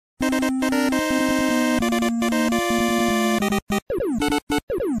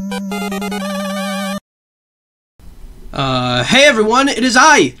Hey everyone, it is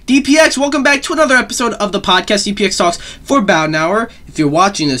I, DPX. Welcome back to another episode of the podcast, DPX Talks, for about an hour. If you're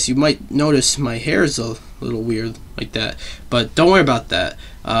watching this, you might notice my hair is a little weird like that, but don't worry about that.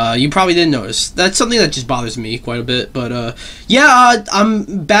 You probably didn't notice. That's something that just bothers me quite a bit, but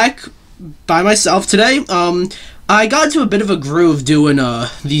I'm back by myself today. I got into a bit of a groove doing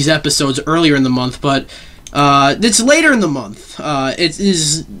these episodes earlier in the month, but it's later in the month. It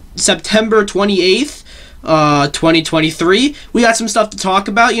is September 28th. 2023. We got some stuff to talk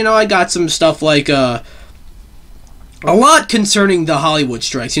about. You know, I got some stuff like a lot concerning the Hollywood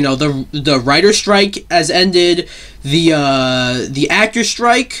strikes. You know, the writer strike has ended. The actor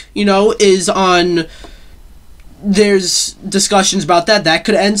strike, you know, is on. There's discussions about that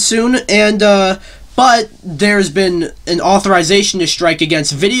could end soon, and but there's been an authorization to strike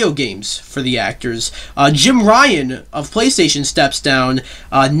against video games for the actors. Jim Ryan of PlayStation steps down.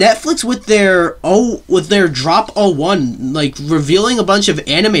 Netflix with their Drop 01, like revealing a bunch of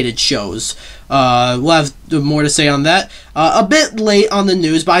animated shows. We'll have more to say on that. A bit late on the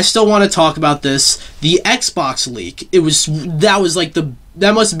news, but I still want to talk about this. The Xbox leak.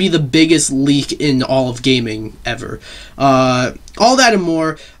 That must be the biggest leak in all of gaming ever. All that and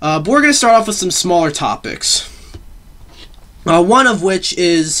more. But we're going to start off with some smaller topics. One of which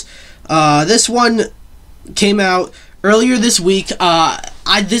is, this one came out earlier this week.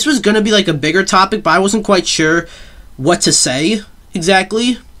 This was going to be like a bigger topic, but I wasn't quite sure what to say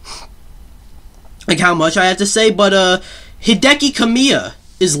exactly. Like how much I had to say, but Hideki Kamiya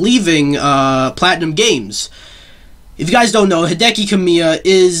is leaving Platinum Games. If you guys don't know, Hideki Kamiya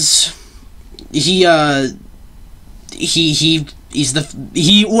is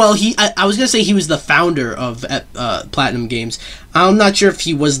I was gonna say he was the founder of Platinum Games. I'm not sure if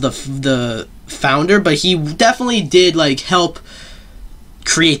he was the founder, but he definitely did like help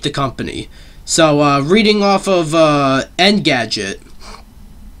create the company. So reading off of Engadget.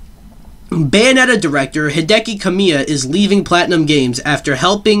 Bayonetta director Hideki Kamiya is leaving Platinum Games after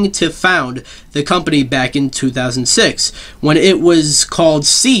helping to found the company back in 2006, when it was called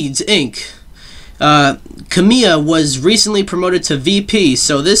Seeds, Inc. Kamiya was recently promoted to VP,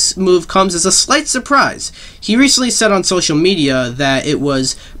 so this move comes as a slight surprise. He recently said on social media that it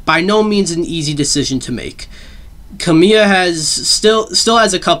was by no means an easy decision to make. Kamiya still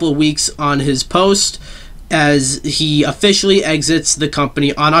has a couple of weeks on his post, as he officially exits the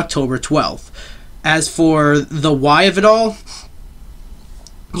company on October 12th. As for the why of it all,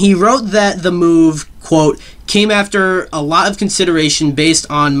 he wrote that the move, quote, came after a lot of consideration based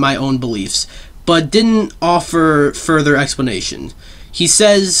on my own beliefs, but didn't offer further explanation. He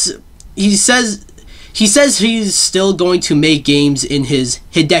says he's still going to make games in his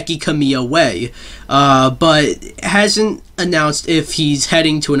Hideki Kamiya way, but hasn't announced if he's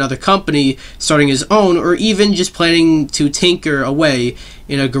heading to another company, starting his own, or even just planning to tinker away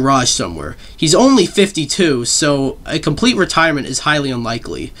in a garage somewhere. He's only 52, so a complete retirement is highly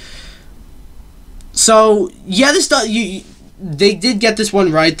unlikely. So yeah, they did get this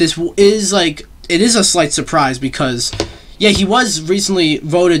one right. This is it is a slight surprise because yeah, he was recently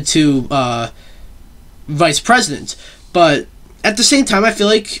voted to vice president, but at the same time I feel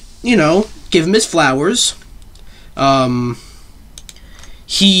like, you know, give him his flowers.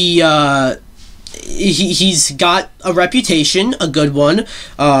 He's got a reputation, a good one,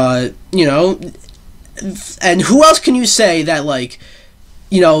 you know, and who else can you say that, like,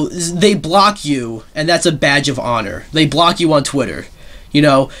 you know, they block you and that's a badge of honor. They block you on Twitter, you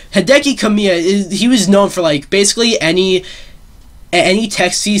know. Hideki Kamiya, he was known for, like, basically any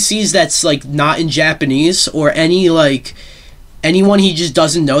text he sees that's like not in Japanese, or anyone he just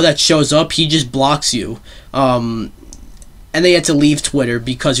doesn't know that shows up, he just blocks you. And they had to leave Twitter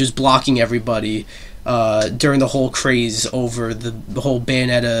because he was blocking everybody during the whole craze over the whole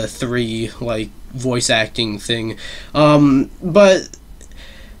Bayonetta 3 like voice acting thing. But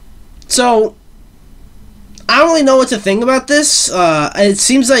so I don't really know what to think about this. It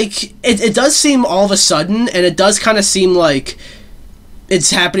seems like it does seem all of a sudden, and it does kind of seem like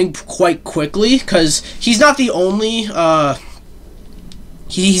it's happening quite quickly, because he's not the only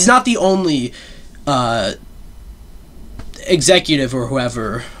executive or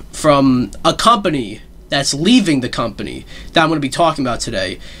whoever from a company that's leaving the company that I'm going to be talking about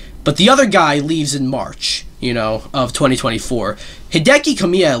today. But the other guy leaves in March, you know, of 2024. Hideki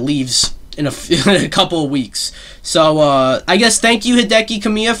Kamiya leaves in a couple of weeks. So I guess thank you, Hideki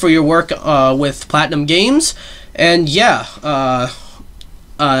Kamiya, for your work with Platinum Games. And yeah,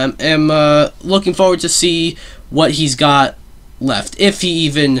 am looking forward to see what he's got left, if he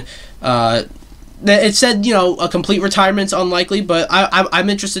even it said, you know, a complete retirement's unlikely, but I'm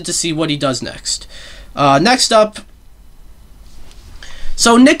interested to see what he does next. Next up,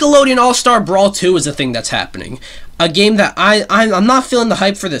 So Nickelodeon All-Star Brawl 2 is a thing that's happening. A game that I'm not feeling the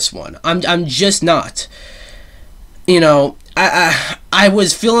hype for this one. I'm just not. You know, I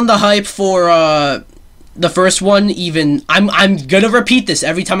was feeling the hype for the first one. Even I'm gonna repeat this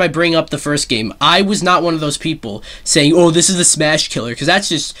every time I bring up the first game. I was not one of those people saying, "Oh, this is the Smash Killer," because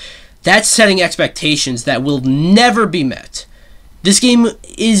that's setting expectations that will never be met. This game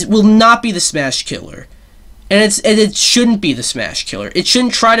will not be the Smash Killer. And it shouldn't be the Smash Killer. It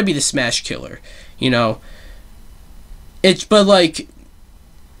shouldn't try to be the Smash Killer, you know. But like,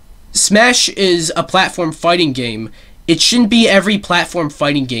 Smash is a platform fighting game. It shouldn't be every platform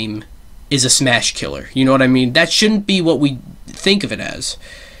fighting game is a Smash Killer. You know what I mean? That shouldn't be what we think of it as.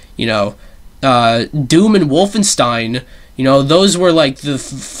 You know, Doom and Wolfenstein, you know, those were like the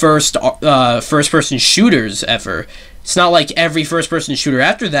first-person shooters ever. It's not like every first-person shooter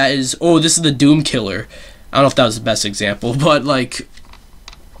after that is, oh, this is the Doom Killer. I don't know if that was the best example, but like,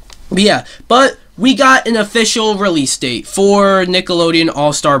 yeah. But we got an official release date for Nickelodeon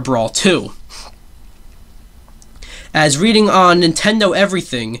All-Star Brawl 2. As reading on Nintendo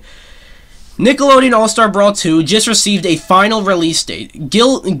Everything, Nickelodeon All-Star Brawl 2 just received a final release date.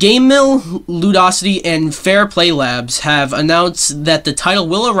 Game Mill, Ludosity, and Fair Play Labs have announced that the title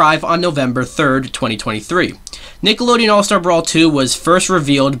will arrive on November 3rd, 2023. Nickelodeon All-Star Brawl 2 was first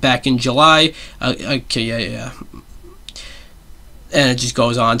revealed back in July. Okay, yeah. And it just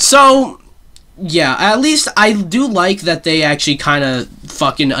goes on. So, yeah, at least I do like that they actually kind of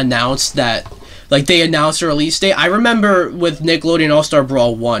fucking announced that. Like, they announced a release date. I remember with Nickelodeon All-Star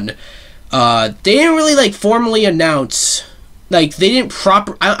Brawl 1, they didn't really, like, formally announce. Like, they didn't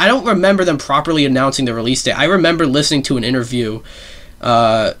I don't remember them properly announcing the release date. I remember listening to an interview,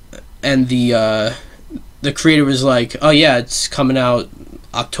 and the creator was like, oh yeah, it's coming out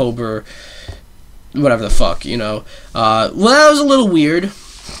October, whatever the fuck, you know. Well, that was a little weird.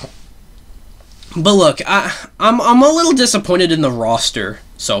 But look, I'm a little disappointed in the roster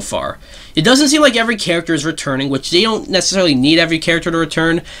so far. It doesn't seem like every character is returning, which they don't necessarily need every character to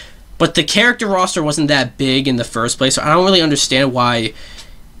return, but the character roster wasn't that big in the first place, so I don't really understand why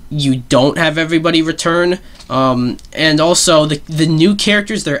you don't have everybody return. And also, the new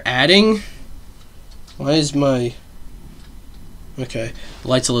characters they're adding... Why is my... Okay, the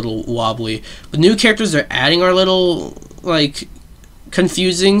light's a little wobbly. The new characters they're adding are a little, like,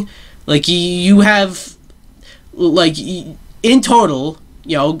 confusing. Like, you have... Like, in total,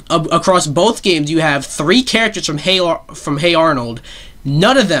 you know, across both games, you have 3 characters from Hey Arnold.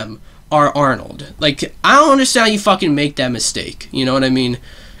 None of them are Arnold. Like, I don't understand how you fucking make that mistake. You know what I mean?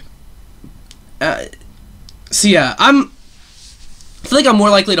 So, yeah, I feel like I'm more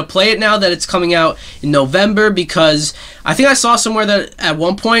likely to play it now that it's coming out in November, because I think I saw somewhere that at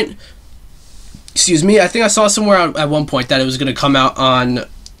one point, I think I saw somewhere at one point that it was going to come out on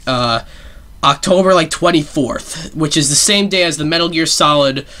October like 24th, which is the same day as the Metal Gear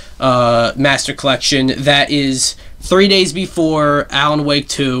Solid Master Collection. That is 3 days before Alan Wake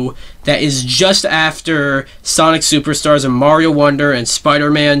 2. That is just after Sonic Superstars and Mario Wonder and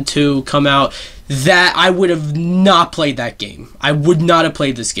Spider-Man 2 come out. That I would have not played that game. I would not have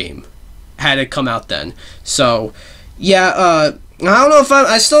played this game had it come out then. So, yeah, I don't know if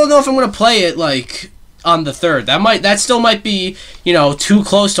I still don't know if I'm gonna play it like on the 3rd. That still might be, you know, too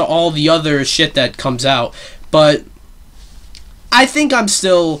close to all the other shit that comes out. But I think I'm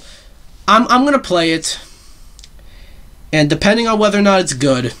gonna play it, and depending on whether or not it's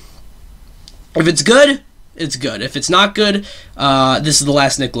good. If it's good, it's good. If it's not good, this is the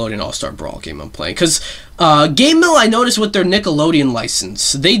last Nickelodeon All-Star Brawl game I'm playing. Because Game Mill, I noticed with their Nickelodeon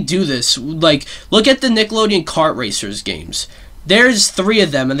license, they do this. Like, look at the Nickelodeon Kart Racers games. There's 3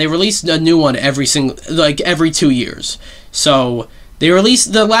 of them, and they release a new one every 2 years. So they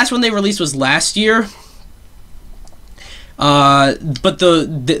released the last one they released was last year. But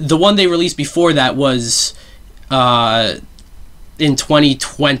the one they released before that was in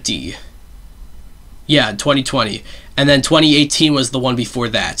 2020. Yeah, 2020. And then 2018 was the one before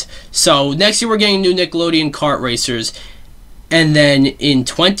that. So next year we're getting new Nickelodeon Kart Racers. And then in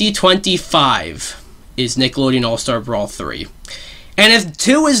 2025 is Nickelodeon All-Star Brawl 3. And if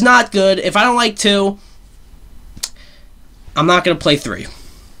 2 is not good, if I don't like 2, I'm not going to play 3.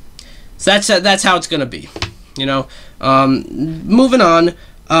 So that's how it's going to be. You know? Moving on.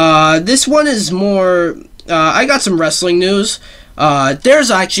 This one is more... I got some wrestling news.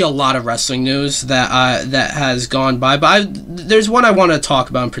 There's actually a lot of wrestling news that has gone by, but there's one I want to talk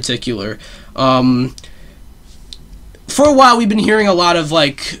about in particular. For a while, we've been hearing a lot of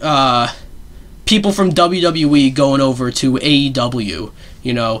like people from WWE going over to AEW.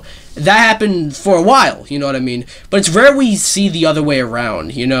 You know, that happened for a while, you know what I mean? But it's rare we see the other way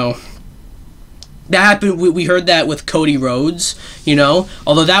around, you know? That happened, we heard that with Cody Rhodes, you know?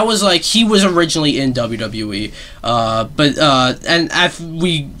 Although that was like, he was originally in WWE. And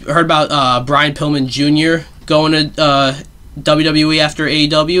we heard about Brian Pillman Jr. going to WWE after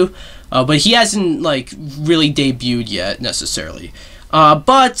AEW. But he hasn't, like, really debuted yet, necessarily.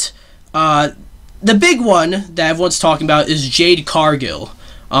 But the big one that everyone's talking about is Jade Cargill.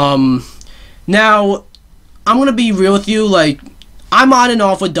 Now, I'm going to be real with you, like, I'm on and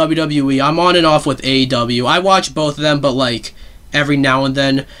off with WWE, I'm on and off with AEW, I watch both of them, but, like, every now and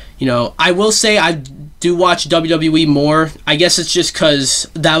then, you know, I will say I do watch WWE more. I guess it's just because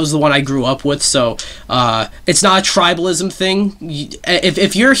that was the one I grew up with, so, it's not a tribalism thing.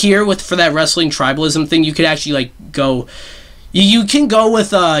 If you're here for that wrestling tribalism thing, you could actually, like, go... You can go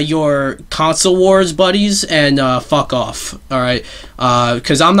with your console wars buddies and fuck off, alright?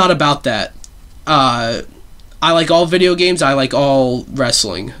 Because I'm not about that. I like all video games, I like all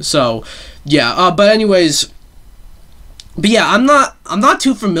wrestling. So, yeah, but anyways... But yeah, I'm not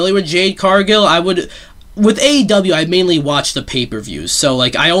too familiar with Jade Cargill. With AEW, I mainly watch the pay-per-views. So,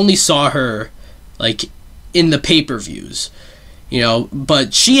 like, I only saw her, like, in the pay-per-views. You know,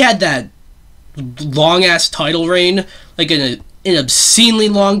 but she had that long-ass title reign, like an obscenely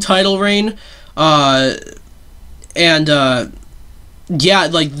long title reign, yeah,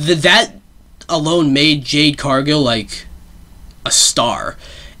 like that alone made Jade Cargill like a star,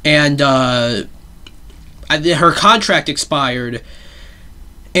 and her contract expired,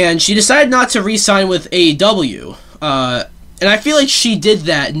 and she decided not to re-sign with AEW, and I feel like she did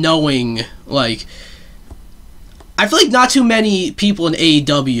that knowing, like, I feel like not too many people in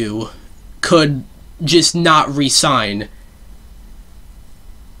AEW could just not re-sign,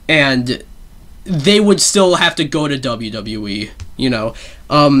 and they would still have to go to WWE, you know.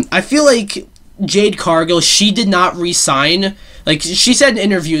 I feel like Jade Cargill, she did not re-sign. Like, she said in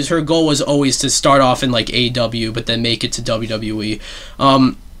interviews, her goal was always to start off in, like, AEW, but then make it to WWE.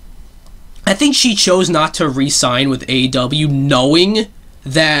 I think she chose not to re-sign with AEW, knowing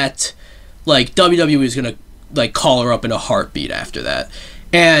that, like, WWE is gonna, like, call her up in a heartbeat after that.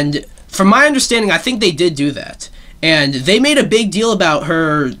 And from my understanding, I think they did do that. And they made a big deal about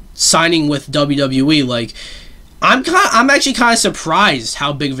her signing with WWE. Like, I'm actually kind of surprised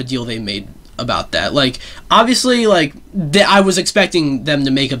how big of a deal they made about that. Like, obviously, like, I was expecting them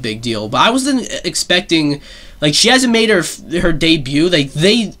to make a big deal, but I wasn't expecting, like, she hasn't made her debut. Like,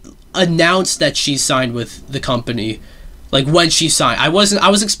 they announced that she signed with the company, like, when she signed. I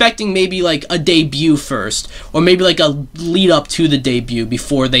was expecting maybe, like, a debut first, or maybe, like, a lead up to the debut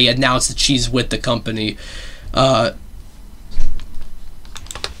before they announced that she's with the company.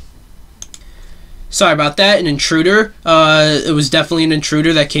 Sorry about that, an intruder. It was definitely an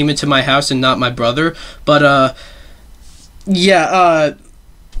intruder that came into my house and not my brother. But, yeah,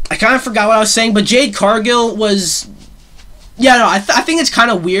 I kind of forgot what I was saying, but Jade Cargill was... Yeah, no, I think it's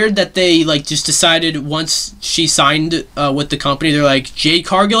kind of weird that they, like, just decided once she signed with the company, they're like, Jade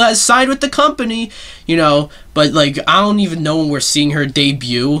Cargill has signed with the company, you know, but, like, I don't even know when we're seeing her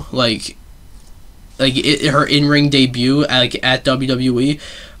debut, like her in-ring debut, at WWE.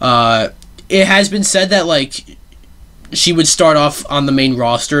 It has been said that, like, she would start off on the main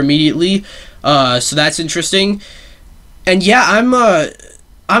roster immediately, so that's interesting. And yeah,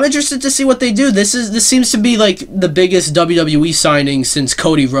 I'm interested to see what they do. This seems to be, like, the biggest WWE signing since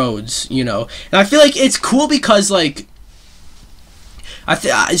Cody Rhodes, you know. And I feel like it's cool because, like,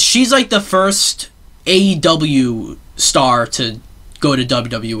 she's, like, the first AEW star to go to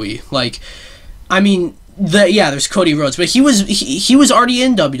WWE. Like, I mean, there's Cody Rhodes, but he was already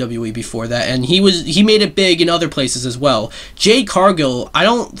in WWE before that, and he made it big in other places as well. Jade Cargill, I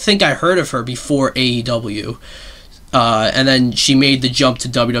don't think I heard of her before AEW. And then she made the jump to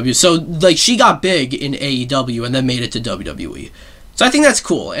WWE. So, like, she got big in AEW and then made it to WWE. So I think that's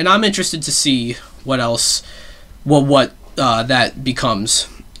cool, and I'm interested to see what else, what that becomes.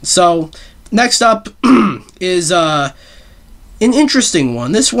 So, next up is an interesting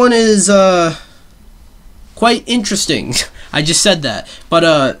one. This one is quite interesting. I just said that.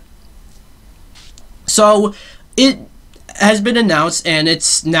 But, so, it has been announced, and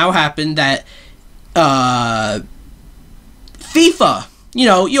it's now happened that, FIFA, you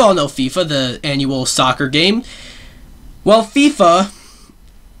know, you all know FIFA, the annual soccer game. Well, FIFA,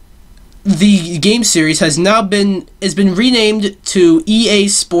 the game series, has been renamed to EA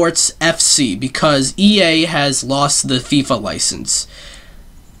Sports FC because EA has lost the FIFA license.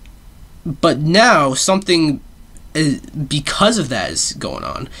 But now something because of that is going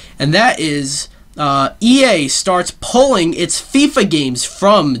on, and that is EA starts pulling its FIFA games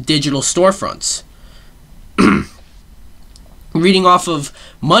from digital storefronts. Reading off of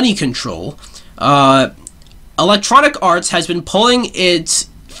Money Control, Electronic Arts has been pulling its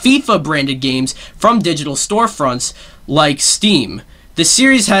FIFA branded games from digital storefronts like Steam. The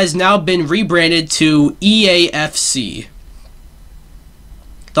series has now been rebranded to EAFC.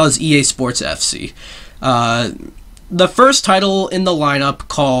 That was EA Sports FC. The first title in the lineup,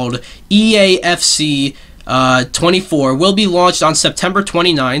 called EAFC 24, will be launched on September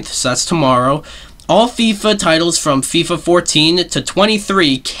 29th, so that's tomorrow. All FIFA titles from FIFA 14 to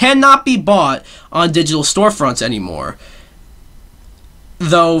 23 cannot be bought on digital storefronts anymore,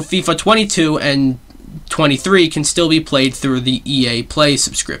 though FIFA 22 and 23 can still be played through the EA Play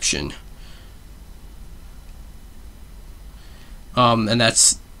subscription. And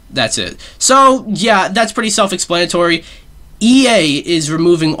that's it. So yeah, that's pretty self-explanatory. EA is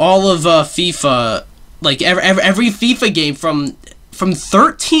removing all of FIFA, like every FIFA game from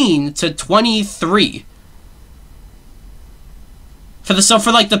 13 to 23 for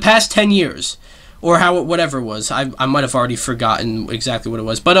like the past 10 years, or whatever it was. I might have already forgotten exactly what it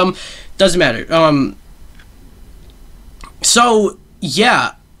was, but doesn't matter. So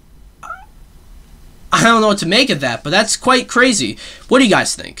yeah, I don't know what to make of that, but that's quite crazy. What do you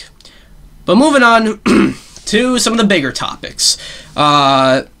guys think? But moving on to some of the bigger topics.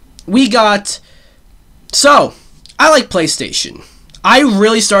 We got... So, I like PlayStation. I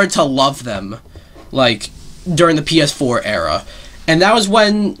really started to love them, like, during the PS4 era. And that was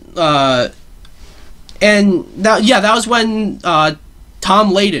when... that was when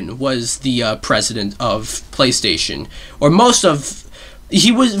Tom Layden was the president of PlayStation. Or most of... He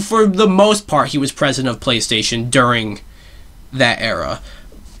was, for the most part, he was president of PlayStation during that era.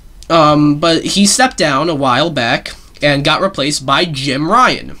 But he stepped down a while back and got replaced by Jim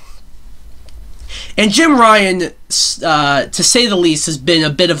Ryan. And Jim Ryan, to say the least, has been a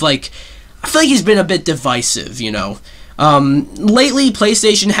bit of like... I feel like he's been a bit divisive, you know. Lately,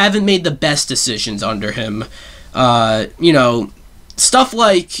 PlayStation haven't made the best decisions under him. You know, stuff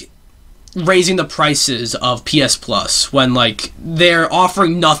like raising the prices of PS Plus when, like, they're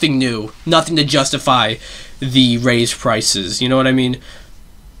offering nothing new, nothing to justify the raised prices, you know what I mean?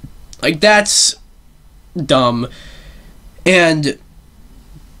 Like, that's dumb. And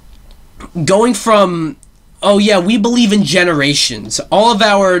going from, oh yeah, we believe in generations, all of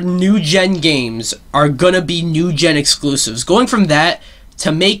our new-gen games are gonna be new-gen exclusives, going from that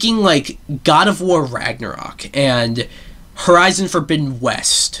to making, like, God of War Ragnarok and Horizon Forbidden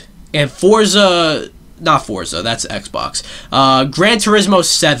West and not Forza, that's Xbox, Gran Turismo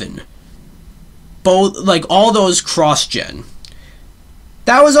 7, both, like, all those cross-gen.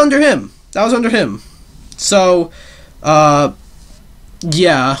 That was under him. So,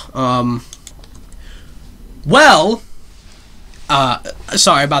 yeah, well,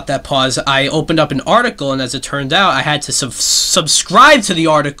 sorry about that pause. I opened up an article, and as it turned out, I had to subscribe to the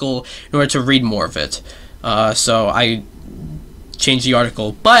article in order to read more of it. So I changed the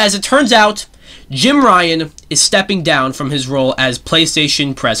article. But as it turns out, Jim Ryan is stepping down from his role as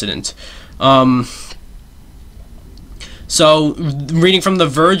PlayStation president. So, reading from The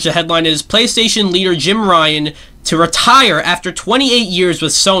Verge, the headline is, PlayStation leader Jim Ryan to retire after 28 years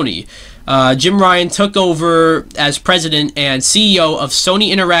with Sony. Jim Ryan took over as president and CEO of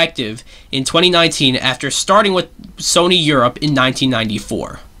Sony Interactive in 2019 after starting with Sony Europe in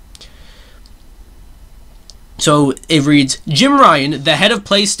 1994. So it reads, Jim Ryan, the head of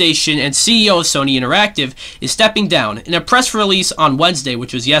PlayStation and CEO of Sony Interactive, is stepping down. In a press release on Wednesday,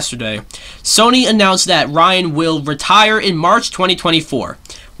 which was yesterday, Sony announced that Ryan will retire in March 2024.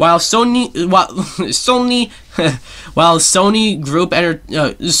 While Sony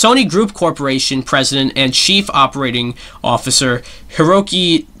Group Corporation President and Chief Operating Officer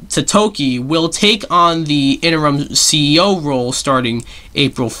Hiroki Tatoki will take on the interim CEO role starting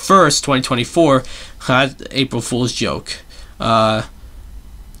April 1st, 2024. April Fool's joke. I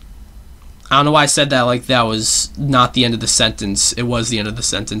don't know why I said that like that was not the end of the sentence. It was the end of the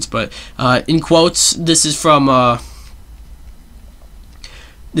sentence, but in quotes, this is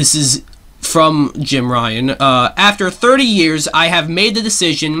from Jim Ryan. After 30 years, I have made the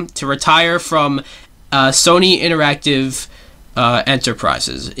decision to retire from Sony Interactive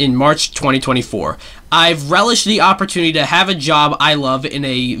Enterprises in March 2024. I've relished the opportunity to have a job I love in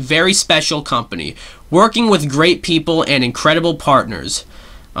a very special company, working with great people and incredible partners.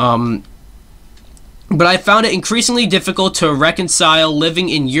 But I found it increasingly difficult to reconcile living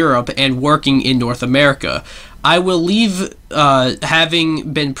in Europe and working in North America. I will leave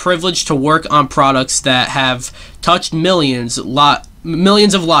having been privileged to work on products that have touched millions,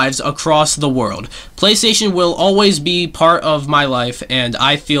 millions of lives across the world. PlayStation will always be part of my life, and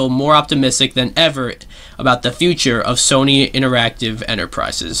I feel more optimistic than ever about the future of Sony Interactive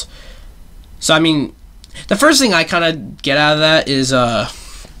Enterprises. So, I mean, the first thing I kind of get out of that is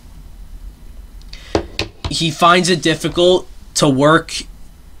he finds it difficult to work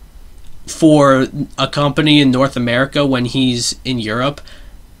for a company in North America when he's in Europe.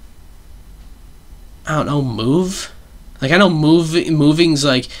 I don't know, move? Like, I know moving's,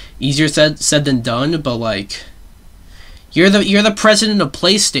 like, easier said than done, but, like, you're the president of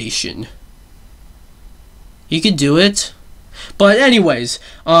PlayStation. You could do it. But anyways,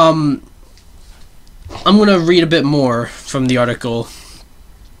 I'm gonna read a bit more from the article.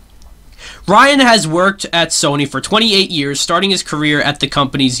 Ryan has worked at Sony for 28 years, starting his career at the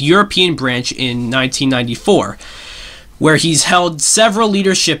company's European branch in 1994. Where he's held several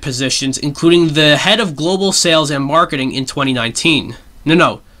leadership positions, including the head of global sales and marketing in 2019.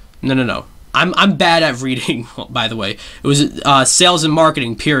 No. I'm bad at reading, by the way. It was sales and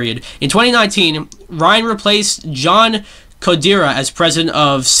marketing, period. In 2019, Ryan replaced John Kodira as president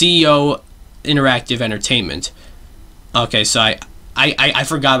of CEO Interactive Entertainment. Okay, so I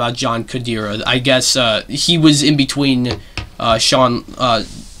forgot about John Kodira. I guess he was in between Tom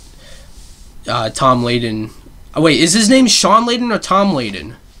Layden. Wait, is his name Sean Layden or Tom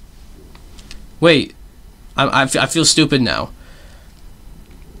Layden? Wait, I feel stupid now.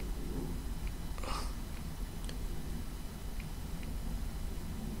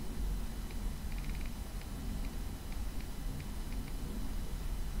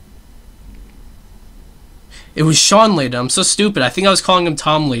 It was Sean Layden. I'm so stupid. I think I was calling him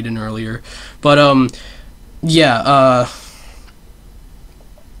Tom Layden earlier. But, yeah,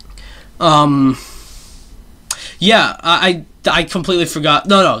 yeah, I completely forgot.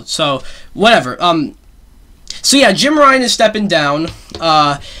 No, so, whatever. So yeah, Jim Ryan is stepping down.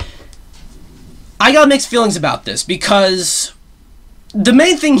 I got mixed feelings about this, because the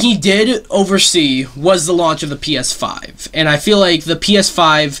main thing he did oversee was the launch of the PS5. And I feel like the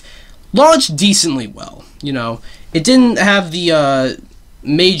PS5 launched decently well, you know. It didn't have the,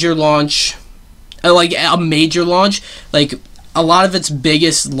 major launch, like, a major launch, like, a lot of its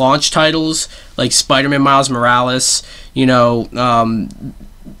biggest launch titles, like Spider-Man Miles Morales, you know, and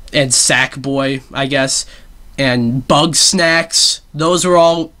Sackboy, I guess, and Bug Snacks, those were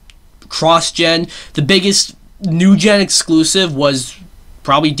all cross-gen. The biggest new-gen exclusive was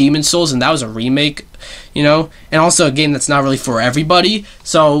probably Demon's Souls, and that was a remake, you know, and also a game that's not really for everybody,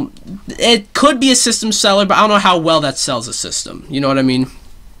 so it could be a system seller, but I don't know how well that sells a system, you know what I mean?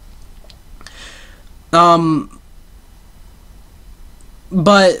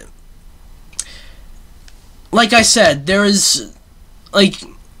 But, like I said, there is, like,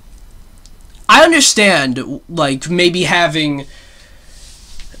 I understand, like, maybe having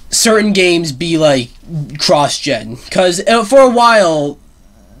certain games be, like, cross-gen, because for a while,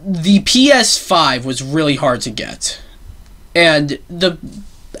 the PS5 was really hard to get, and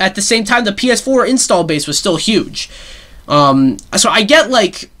at the same time, the PS4 install base was still huge. So I get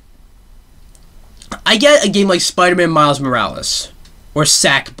a game like Spider-Man Miles Morales, or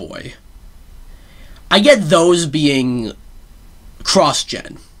Sackboy. I get those being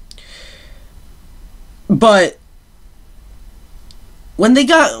cross-gen. But when they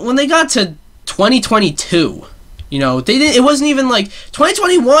got to 2022, you know, it wasn't even like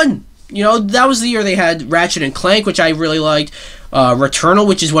 2021. You know, that was the year they had Ratchet and Clank, which I really liked. Returnal,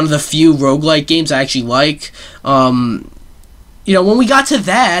 which is one of the few roguelike games I actually like. You know, when we got to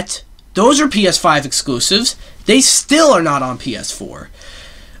that, those are PS5 exclusives. They still are not on PS4.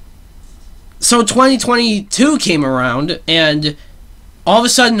 So 2022 came around, and all of a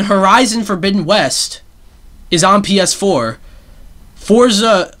sudden, Horizon Forbidden West is on PS4.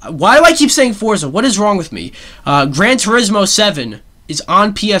 Forza... Why do I keep saying Forza? What is wrong with me? Gran Turismo 7 is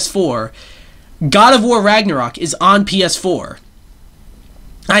on PS4. God of War Ragnarok is on PS4.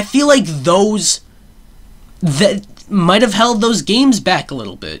 I feel like those... that might have held those games back a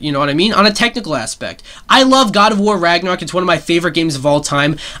little bit, you know what I mean? On a technical aspect. I love God of War Ragnarok. It's one of my favorite games of all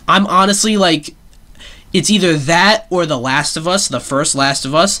time. I'm honestly, like, it's either that or The Last of Us, the first Last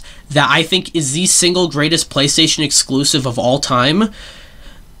of Us, that I think is the single greatest PlayStation exclusive of all time.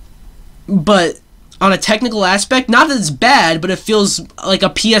 But on a technical aspect, not that it's bad, but it feels like a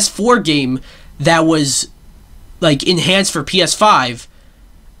PS4 game that was, like, enhanced for PS5,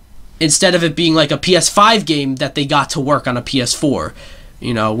 instead of it being like a PS5 game that they got to work on a PS4,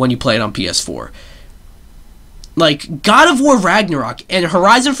 you know, when you play it on PS4. Like, God of War Ragnarok and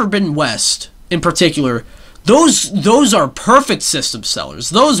Horizon Forbidden West, in particular, those are perfect system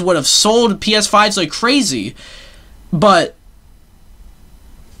sellers. Those would have sold PS5s like crazy, but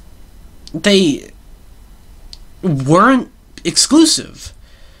they weren't exclusive.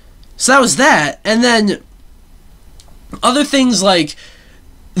 So that was that. And then other things like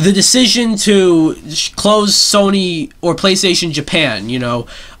the decision to close Sony or PlayStation Japan, you know.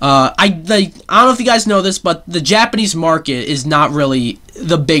 I don't know if you guys know this, but the Japanese market is not really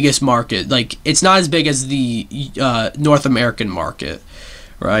the biggest market. Like, it's not as big as the North American market,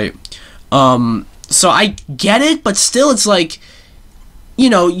 right? So I get it, but still it's like, you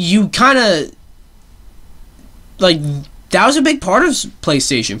know, you kind of, like, that was a big part of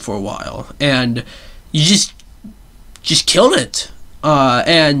PlayStation for a while, and you just killed it.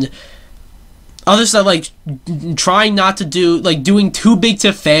 And other stuff like trying not to do, like, doing too big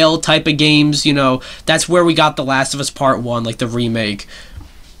to fail type of games, you know, that's where we got The Last of Us Part 1, like the remake.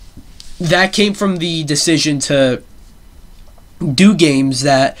 That came from the decision to do games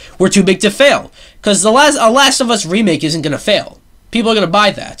that were too big to fail. Because a Last of Us remake isn't going to fail. People are going to buy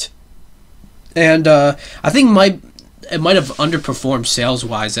that. And I think it might have underperformed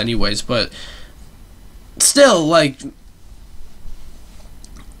sales-wise anyways, but still, like,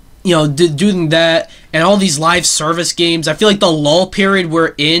 you know, doing that and all these live service games. I feel like the lull period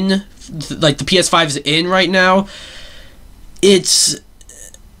we're in, like the PS5 is in right now,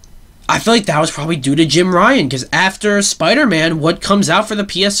 I feel like that was probably due to Jim Ryan, because after Spider-Man, what comes out for the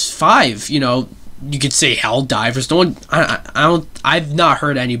PS5? You know, you could say Helldivers. I've not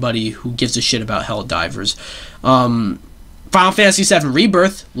heard anybody who gives a shit about Helldivers. Final Fantasy VII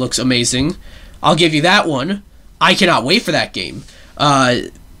Rebirth looks amazing. I'll give you that one. I cannot wait for that game.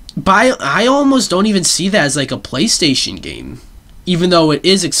 But I almost don't even see that as like a PlayStation game, even though it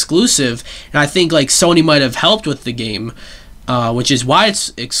is exclusive, and I think like Sony might have helped with the game, which is why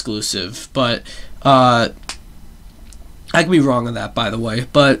it's exclusive. But I could be wrong on that, by the way.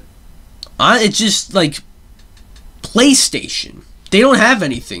 But it's just like PlayStation. They don't have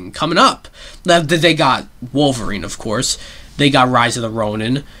anything coming up. They got Wolverine, of course. They got Rise of the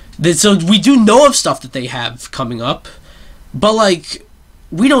Ronin. So we do know of stuff that they have coming up, but like,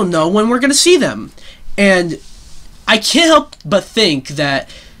 we don't know when we're going to see them. And I can't help but think that,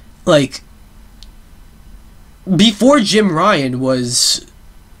 like, before Jim Ryan was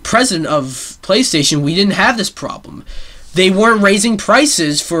president of PlayStation, we didn't have this problem. They weren't raising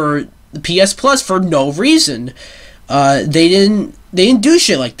prices for the PS Plus for no reason. They didn't do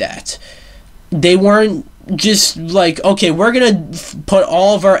shit like that. They weren't just like, okay, we're going to put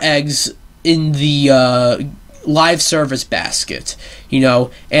all of our eggs in the live service basket, you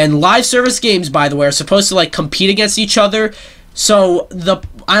know. And live service games, by the way, are supposed to like compete against each other. So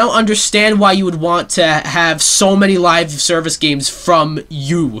I don't understand why you would want to have so many live service games from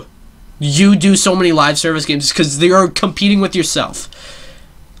you. You do so many live service games because they are competing with yourself.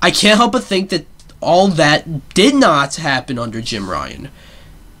 I can't help but think that all that did not happen under Jim Ryan.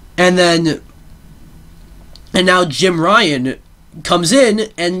 And now Jim Ryan comes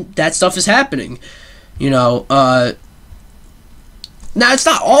in and that stuff is happening. You know, now it's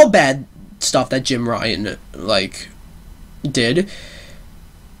not all bad stuff that Jim Ryan, like, did,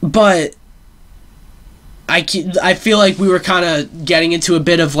 but I feel like we were kind of getting into a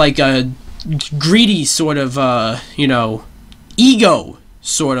bit of, like, a greedy sort of, you know, ego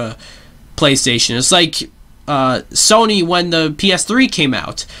sort of PlayStation. It's like, Sony, when the PS3 came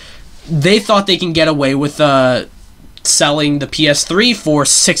out, they thought they can get away with, selling the PS3 for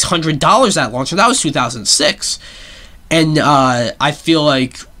 $600 at launch, and that was 2006. And I feel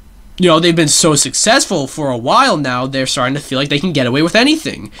like, you know, they've been so successful for a while now, they're starting to feel like they can get away with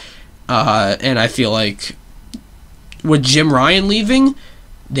anything. And I feel like with Jim Ryan leaving,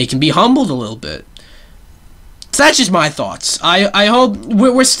 they can be humbled a little bit. So that's just my thoughts. I hope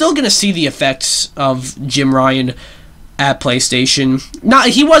we're still going to see the effects of Jim Ryan at PlayStation.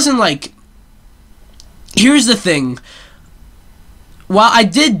 He wasn't like... Here's the thing. While I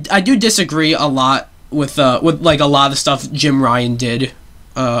do disagree a lot with like a lot of the stuff Jim Ryan did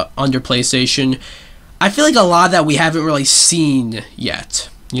under PlayStation, I feel like a lot of that we haven't really seen yet.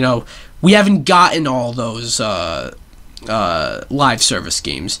 You know, we haven't gotten all those live service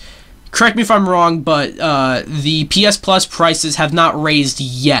games. Correct me if I'm wrong, but the PS Plus prices have not raised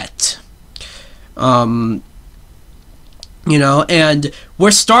yet. You know, and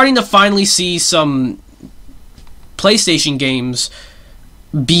we're starting to finally see some PlayStation games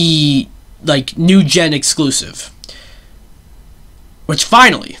be like new gen exclusive, which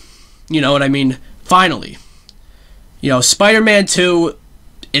finally, you know what I mean, finally, you know, Spider-Man 2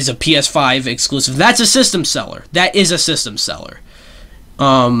 is a PS5 exclusive. That's a system seller. That is a system seller.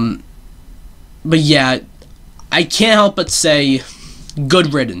 But yeah, I can't help but say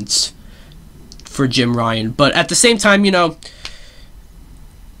good riddance for Jim Ryan, but at the same time, you know,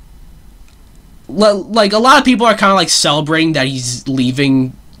 like a lot of people are kind of like celebrating that he's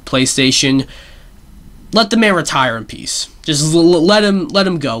leaving PlayStation. Let the man retire in peace. Just let him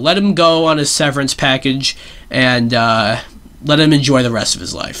go. Let him go on his severance package, and let him enjoy the rest of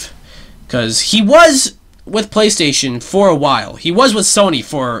his life. Because he was with PlayStation for a while. He was with Sony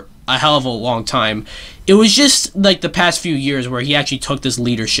for a hell of a long time. It was just like the past few years where he actually took this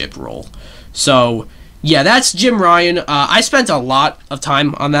leadership role. So yeah, that's Jim Ryan. I spent a lot of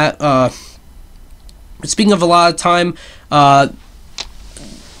time on that. Speaking of a lot of time,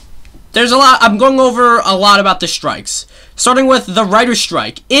 there's a lot. I'm going over a lot about the strikes. Starting with the writer's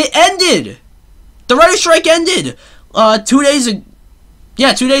strike. It ended! The writer's strike ended! 2 days ago.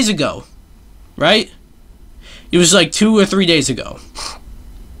 Yeah, 2 days ago. Right? It was like 2 or 3 days ago.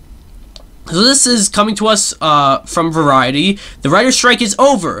 So this is coming to us from Variety. The writer's strike is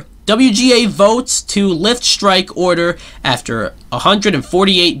over. WGA votes to lift strike order after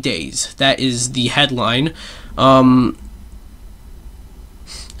 148 days. That is the headline. On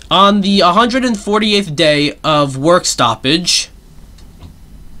the 148th day of work stoppage,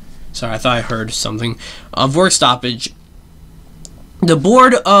 sorry, I thought I heard something, of work stoppage, the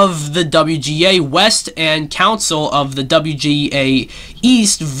board of the WGA West and council of the WGA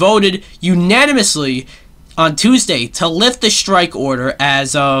East voted unanimously on Tuesday to lift the strike order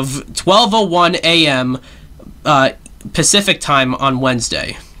as of 12:01 a.m. Pacific time on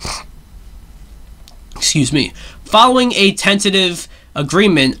Wednesday. Excuse me. Following a tentative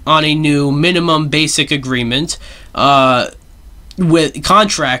agreement on a new minimum basic agreement with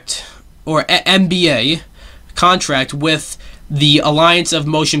contract, or MBA contract, with the Alliance of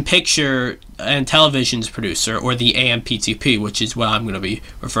Motion Picture and Television's producer, or the AMPTP, which is what I'm going to be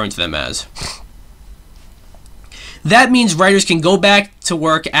referring to them as. That means writers can go back to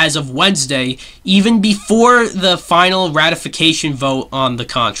work as of Wednesday, even before the final ratification vote on the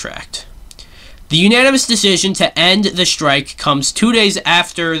contract. The unanimous decision to end the strike comes 2 days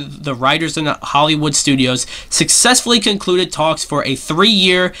after the writers in Hollywood studios successfully concluded talks for a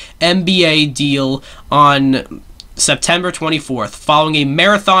 3-year MBA deal on September 24th. Following a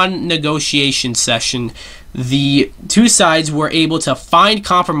marathon negotiation session, the two sides were able to find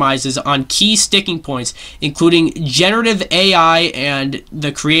compromises on key sticking points, including generative AI and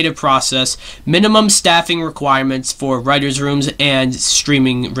the creative process, minimum staffing requirements for writers' rooms, and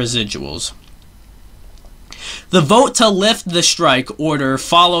streaming residuals. The vote to lift the strike order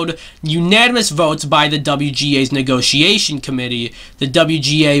followed unanimous votes by the WGA's negotiation committee, the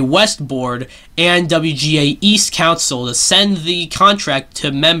WGA West Board, and WGA East Council to send the contract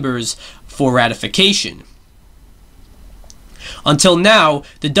to members for ratification. Until now,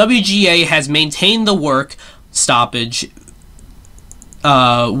 the WGA has maintained the work stoppage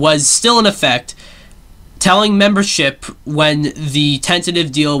was still in effect, telling membership when the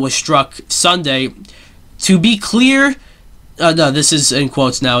tentative deal was struck Sunday, to be clear, no, this is in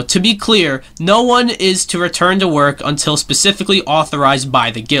quotes now, to be clear, no one is to return to work until specifically authorized by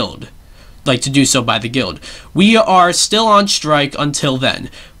the Guild. Like, to do so by the Guild. We are still on strike until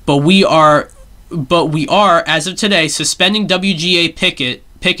then, but we are, as of today, suspending WGA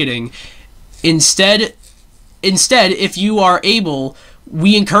picketing. Instead, if you are able,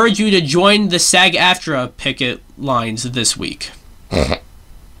 we encourage you to join the SAG AFTRA picket lines this week.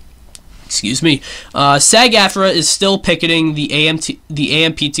 Excuse me. SAG AFTRA is still picketing the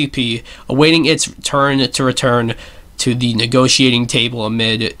AMPTP, awaiting its turn to return to the negotiating table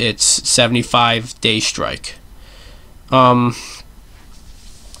amid its 75-day strike. And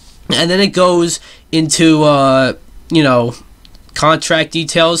then it goes into contract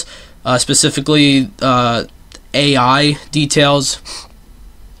details, specifically AI details.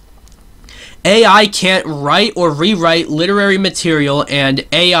 AI can't write or rewrite literary material, and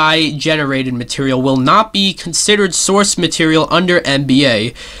AI-generated material will not be considered source material under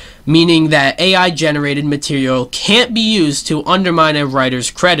MBA, meaning that AI-generated material can't be used to undermine a writer's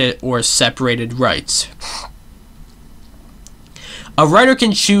credit or separated rights. A writer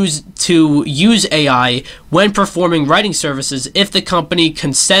can choose to use AI when performing writing services if the company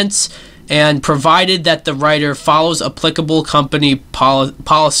consents, and provided that the writer follows applicable company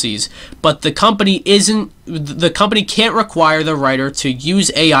policies, but the company can't require the writer to use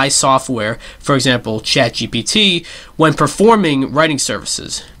AI software, for example, ChatGPT, when performing writing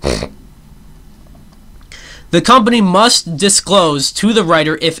services. The company must disclose to the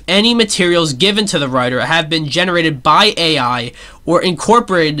writer if any materials given to the writer have been generated by AI or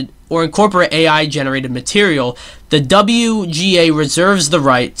incorporate AI-generated material. The WGA reserves the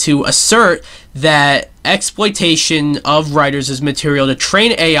right to assert that exploitation of writers' material to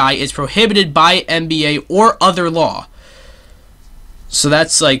train AI is prohibited by MBA or other law. So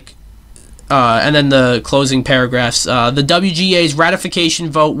that's like, and then the closing paragraphs. The WGA's ratification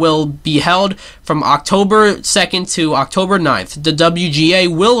vote will be held from October 2nd to October 9th. The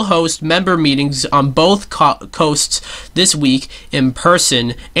WGA will host member meetings on both coasts this week in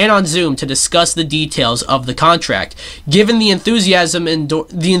person and on Zoom to discuss the details of the contract. Given the enthusiastic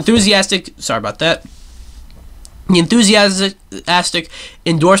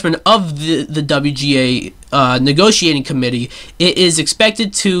endorsement of the WGA negotiating committee, it is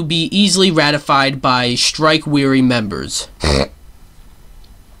expected to be easily ratified by strike-weary members.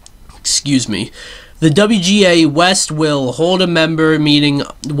 Excuse me. The WGA West will hold a member meeting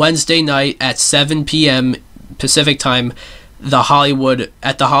Wednesday night at 7 p.m. Pacific time. At the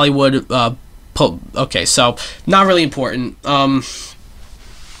Hollywood. Okay, so not really important.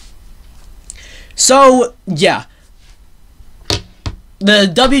 So yeah.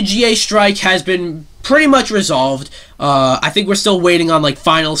 The WGA strike has been pretty much resolved. I think we're still waiting on, like,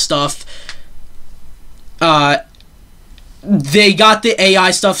 final stuff. They got the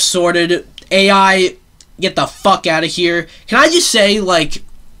AI stuff sorted. AI, get the fuck out of here. Can I just say, like,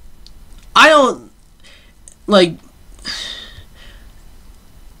 I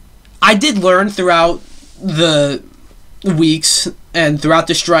did learn throughout the weeks and throughout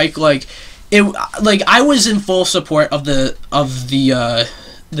the strike, I was in full support of the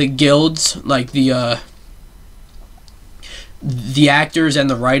guilds, like the actors and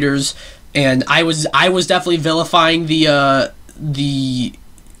the writers, and I was definitely vilifying the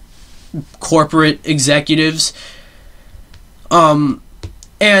corporate executives. And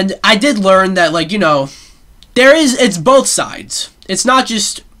I did learn that, like, you know, it's both sides. It's not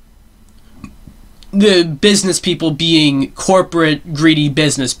just the business people being corporate, greedy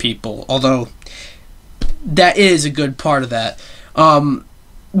business people, although that is a good part of that.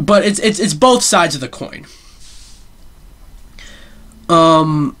 But it's both sides of the coin.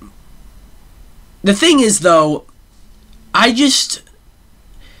 The thing is, though, if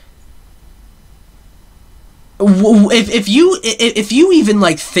you even,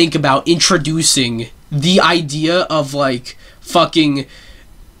 like, think about introducing the idea of, like, fucking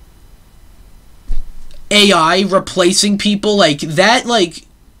AI replacing people, like, that, like,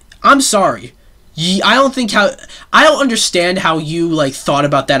 I'm sorry. I don't understand how you, like, thought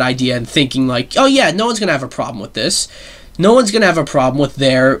about that idea and thinking, like, oh yeah, no one's gonna have a problem with this. No one's gonna have a problem with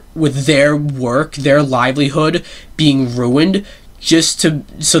their work, their livelihood being ruined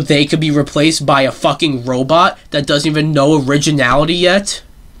so they could be replaced by a fucking robot that doesn't even know originality yet.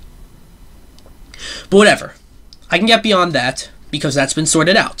 But whatever. I can get beyond that because that's been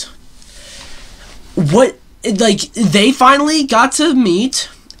sorted out. They finally got to meet,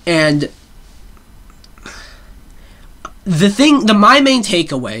 and my main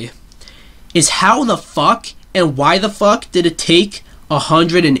takeaway is how the fuck and why the fuck did it take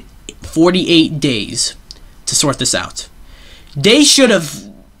 148 days to sort this out? They should have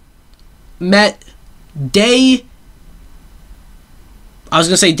met day... I was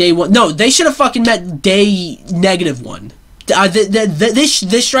going to say day one. No, they should have fucking met day -1.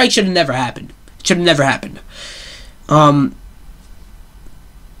 This strike should have never happened. Should have never happened. And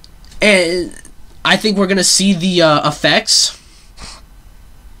I think we're going to see the effects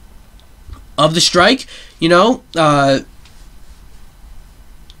of the strike. You know,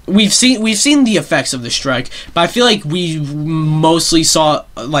 we've seen the effects of the strike, but I feel like we mostly saw,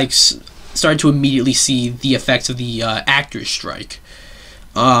 like, started to immediately see the effects of the actors' strike.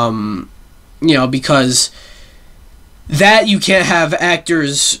 You know, because that you can't have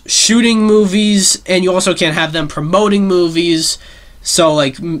actors shooting movies, and you also can't have them promoting movies. So,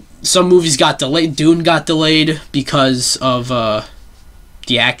 like, some movies got delayed. Dune got delayed because of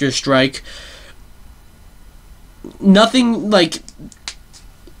the actors' strike. Nothing, like,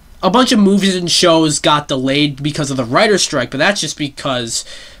 a bunch of movies and shows got delayed because of the writer's strike, but that's just because,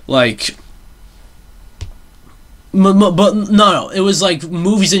 like, but no, it was, like,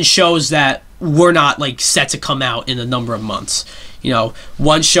 movies and shows that were not, like, set to come out in a number of months. You know,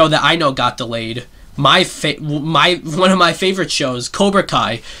 one show that I know got delayed, one of my favorite shows, Cobra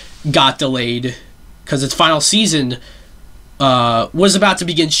Kai, got delayed because its final season was about to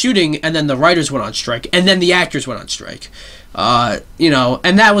begin shooting, and then the writers went on strike, and then the actors went on strike. You know,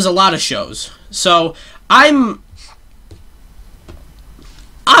 and that was a lot of shows. So I'm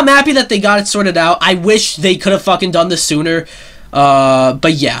happy that they got it sorted out. I wish they could have fucking done this sooner.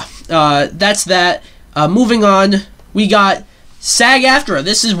 But yeah, that's that. Moving on, we got SAG AFTRA.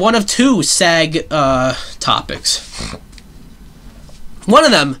 This is one of two SAG topics. One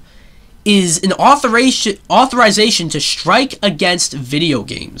of them is an authorization to strike against video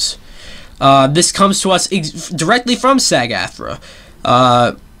games. This comes to us directly from SAG AFTRA.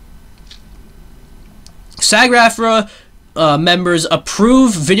 SAG AFTRA members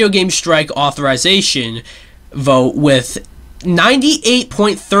approve video game strike authorization vote with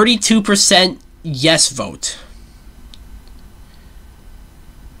 98.32% yes vote.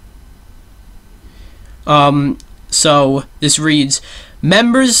 So this reads,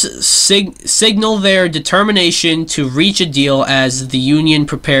 members signal their determination to reach a deal as the union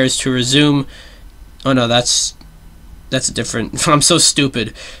prepares to resume. Oh no, that's a different. I'm so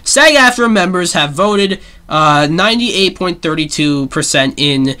stupid. SAG AFTRA members have voted 98.32%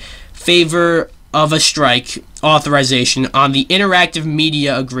 in favor of a strike authorization on the interactive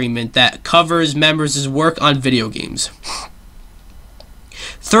media agreement that covers members' work on video games.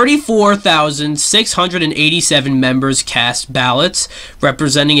 34,687 members cast ballots,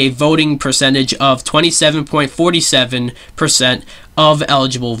 representing a voting percentage of 27.47% of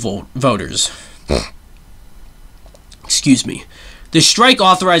eligible voters. Excuse me. The strike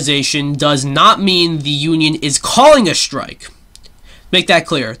authorization does not mean the union is calling a strike. Make that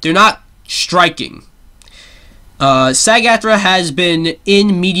clear. They're not striking. SAG AFTRA has been in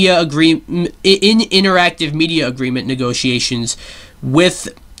interactive media agreement negotiations with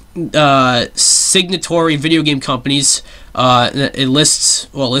signatory video game companies. It lists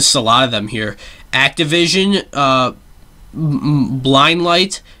a lot of them here: Activision,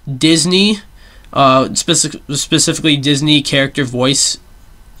 Blindlight, Disney, specifically Disney Character Voices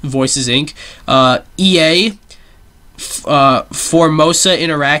Inc., EA, Formosa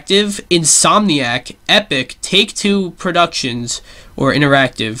Interactive, Insomniac, Epic, Take-Two Productions, or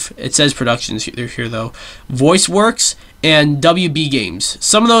Interactive. It says Productions here though. VoiceWorks and WB Games.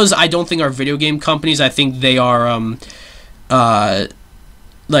 Some of those I don't think are video game companies. I think they are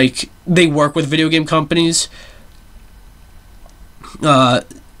like they work with video game companies. They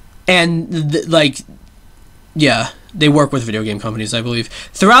work with video game companies, I believe.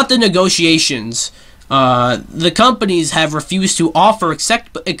 Throughout the negotiations, the companies have refused to offer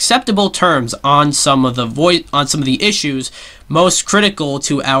acceptable terms on some of the issues most critical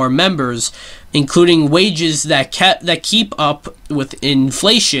to our members, including wages that keep up with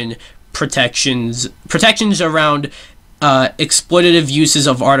inflation, protections around exploitative uses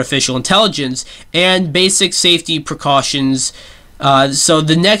of artificial intelligence, and basic safety precautions. So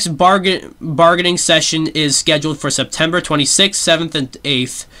the next bargaining session is scheduled for September 26th, 7th, and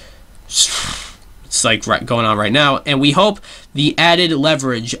 8th. It's like going on right now, and we hope the added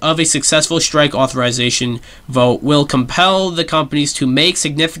leverage of a successful strike authorization vote will compel the companies to make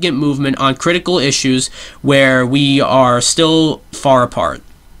significant movement on critical issues where we are still far apart.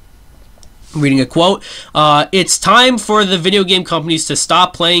 Reading a quote, it's time for the video game companies to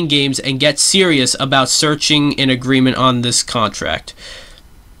stop playing games and get serious about searching an agreement on this contract.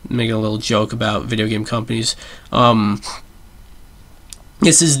 Making a little joke about video game companies.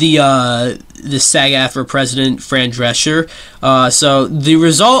 This is the SAG AFTRA president, Fran Drescher. So the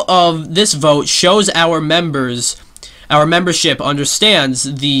result of this vote shows our membership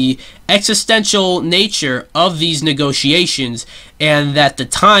understands the existential nature of these negotiations, and that the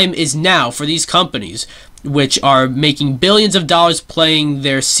time is now for these companies, which are making billions of dollars paying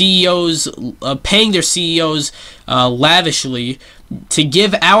their CEOs lavishly, to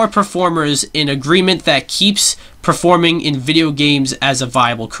give our performers an agreement that keeps performing in video games as a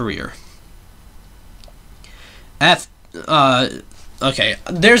viable career. Okay,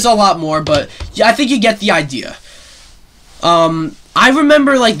 there's a lot more, but yeah, I think you get the idea. I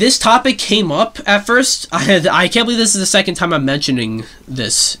remember, like, this topic came up at first. I can't believe this is the second time I'm mentioning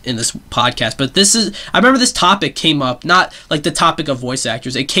this in this podcast, but I remember this topic came up, not like the topic of voice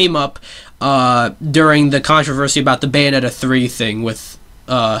actors. It came up during the controversy about the Bayonetta 3 thing with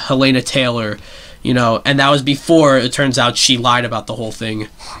Helena Taylor, you know, and that was before it turns out she lied about the whole thing.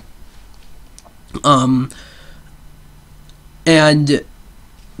 And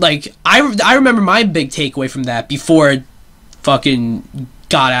like I remember my big takeaway from that before it fucking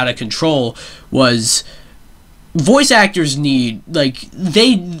got out of control was voice actors need, like,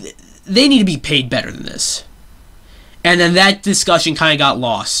 they need to be paid better than this. And then that discussion kind of got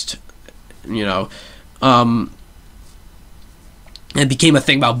lost, you know. It became a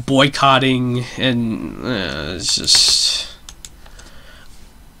thing about boycotting, and it's just...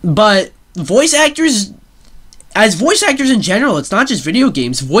 But voice actors, as voice actors in general, it's not just video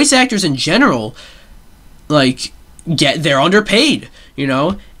games, voice actors in general, like, they're underpaid, you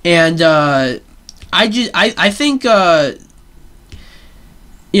know. And I think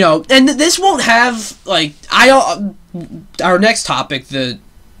you know, and this won't have, like, our next topic, the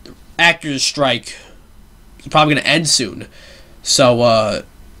actors strike, is probably gonna end soon. So I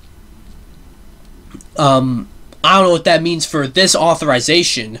don't know what that means for this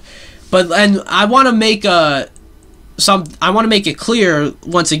authorization, and I want to make I want to make it clear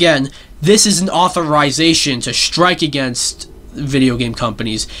once again, this is an authorization to strike against video game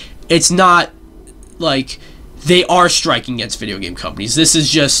companies. It's not like they are striking against video game companies. This is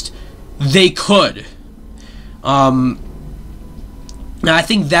just they could. And I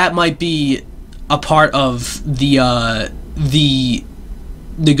think that might be a part of the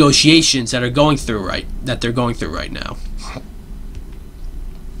negotiations that they're going through right now.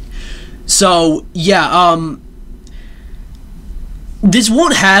 So yeah, this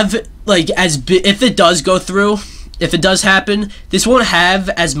won't have like if it does go through, if it does happen, this won't have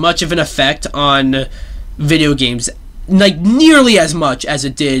as much of an effect on video games, like nearly as much as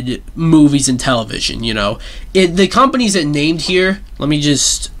it did movies and television. You know, the companies that named here. Let me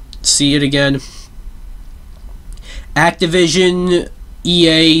just see it again. Activision,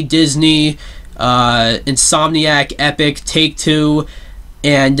 EA, Disney, Insomniac, Epic, Take-Two,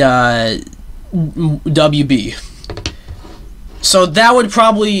 and WB. So that would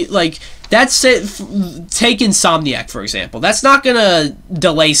probably, like, that's it. Take Insomniac, for example. That's not gonna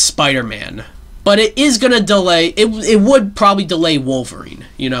delay Spider-Man, but it is gonna delay, it would probably delay Wolverine,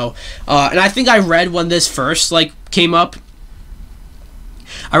 you know? And I think I read when this first, like, came up,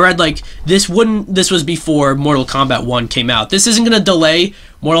 I read, like, this was before Mortal Kombat 1 came out. This isn't gonna delay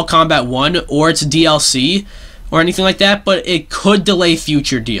Mortal Kombat 1 or its DLC or anything like that, but it could delay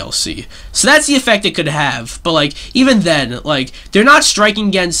future DLC. So that's the effect it could have. But, like, even then, like, they're not striking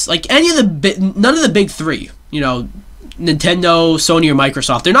against, like, none of the big three, you know, Nintendo, Sony, or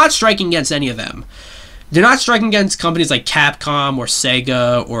Microsoft. They're not striking against any of them. They're not striking against companies like Capcom or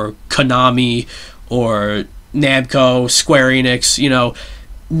Sega or Konami or Namco, Square Enix, you know.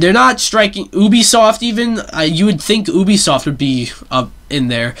 They're not striking Ubisoft even. You would think Ubisoft would be up in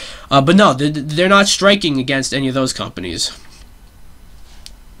there. But no, they're not striking against any of those companies.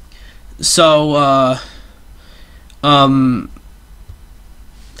 So,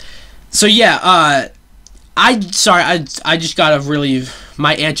 so yeah, I just got a really,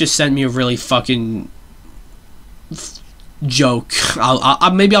 my aunt just sent me a really fucking joke.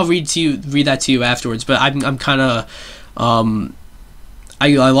 Maybe I'll read that to you afterwards, but I'm kind of, I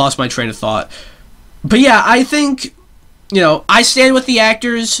lost my train of thought. But yeah, I think, you know, I stand with the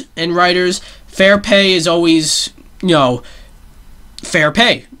actors and writers. Fair pay is always, you know, fair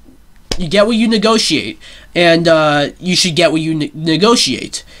pay. You get what you negotiate, and you should get what you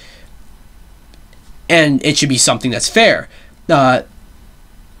negotiate. And it should be something that's fair. I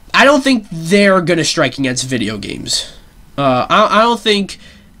don't think they're going to strike against video games. I don't think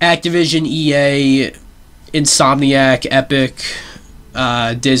Activision, EA, Insomniac, Epic,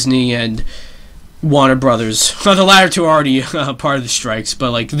 Disney, and Warner Brothers. Well, the latter two are already part of the strikes,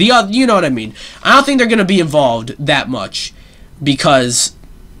 but like the other, you know what I mean. I don't think they're going to be involved that much because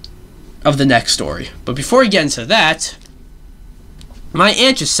of the next story. But before we get into that, my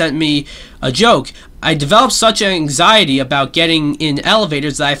aunt just sent me a joke. I developed such anxiety about getting in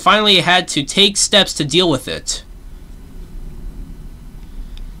elevators that I finally had to take steps to deal with it.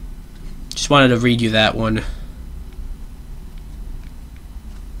 Just wanted to read you that one.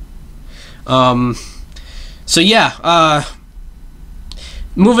 So yeah,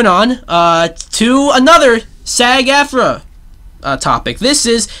 moving on to another SAG AFTRA topic. This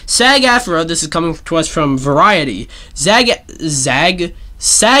is SAG AFTRA. This is coming to us from Variety. SAG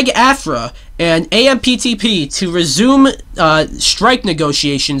AFTRA and AMPTP to resume strike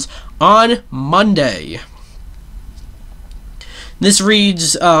negotiations on Monday. This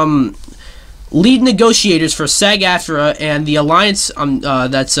reads, lead negotiators for SAG AFTRA and the alliance,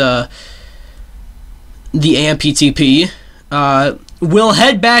 that's the AMPTP, will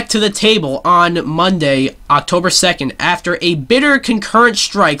head back to the table on Monday, October 2nd, after a bitter concurrent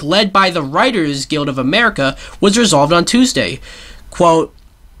strike led by the Writers Guild of America was resolved on Tuesday. Quote,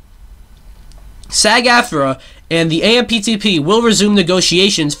 SAG AFTRA and the AMPTP will resume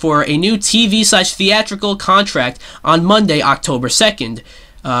negotiations for a new TV/theatrical contract on Monday, October 2nd.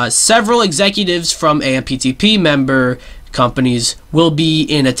 Several executives from AMPTP member companies will be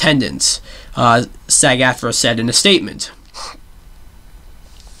in attendance, SAG AFTRA said in a statement.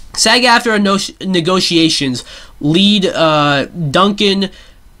 SAG AFTRA negotiations lead Duncan,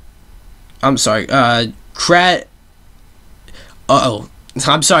 I'm sorry, the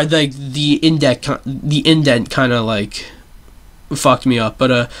indent kind of like fucked me up,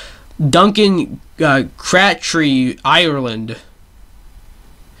 but Duncan Crabtree, Ireland.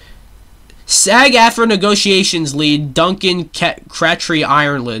 SAG AFTRA negotiations lead Duncan Crabtree,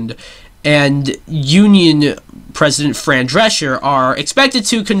 Ireland, and Union President Fran Drescher are expected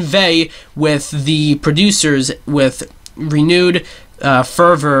to convey with the producers with renewed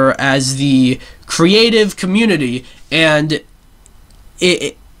fervor as the creative community, and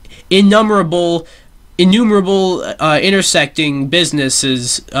innumerable intersecting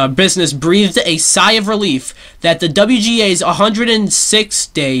business breathed a sigh of relief that the WGA's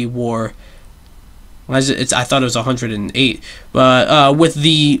 106-day war, I thought it was 108, but with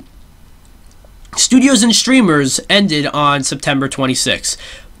the studios and streamers ended on September 26.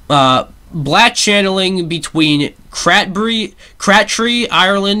 Black channeling between Crattree,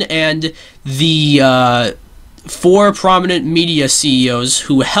 Ireland, and the 4 prominent media CEOs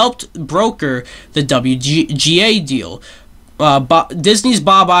who helped broker the WGA deal. Disney's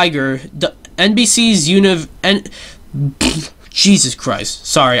Bob Iger, NBC's Jesus Christ,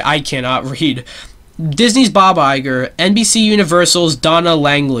 sorry, I cannot read. Disney's Bob Iger, NBC Universal's Donna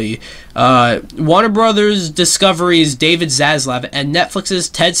Langley, Warner Brothers Discovery's David Zaslav, and Netflix's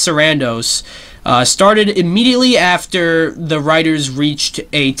Ted Sarandos started immediately after the writers reached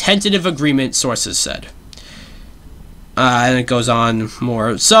a tentative agreement, sources said. And it goes on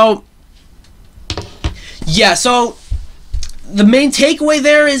more. So, yeah, so the main takeaway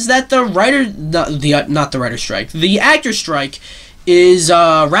there is that the actor strike is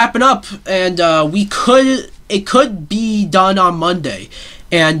wrapping up, and it could be done on Monday,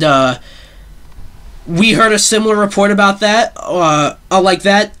 and we heard a similar report about that,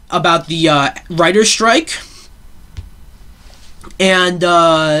 about the writer's strike, and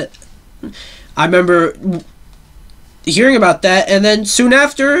I remember hearing about that, and then soon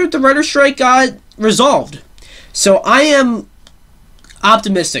after the writer's strike got resolved. So I am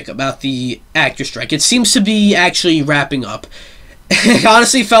optimistic about the actor strike. It seems to be actually wrapping up. It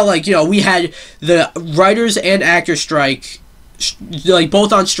honestly felt like, we had the writers and actor strike,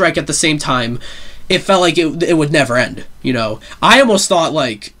 both on strike at the same time. It felt like it would never end, I almost thought,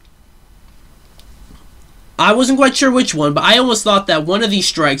 I wasn't quite sure which one, but I almost thought that one of these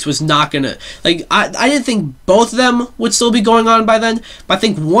strikes was not gonna, I didn't think both of them would still be going on by then, but I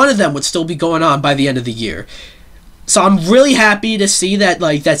think one of them would still be going on by the end of the year. So I'm really happy to see that,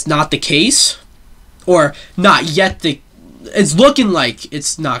 that's not the case, or not yet it's looking like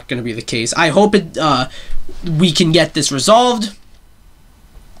it's not going to be the case. I hope we can get this resolved,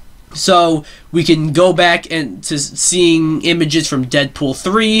 so we can go back to seeing images from Deadpool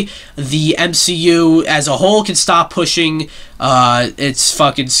 3. The MCU as a whole can stop pushing its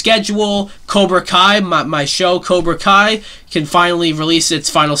fucking schedule. Cobra Kai, my show Cobra Kai, can finally release its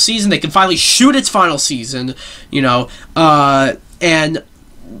final season. They can finally shoot its final season, and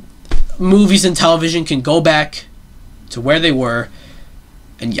movies and television can go back to where they were,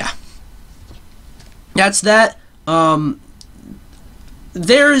 and yeah, that's that.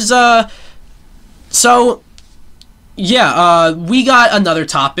 There's so yeah, we got another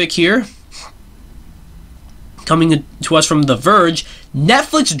topic here coming to us from The Verge.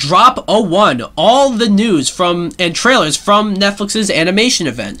 Netflix Drop 01, all the news and trailers from Netflix's animation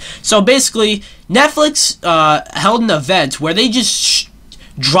event. So basically, Netflix held an event where they just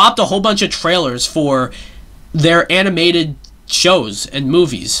dropped a whole bunch of trailers for their animated shows and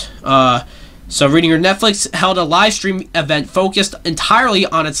movies. So reading your Netflix held a live stream event focused entirely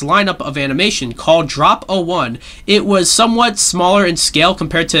on its lineup of animation called Drop 01. It was somewhat smaller in scale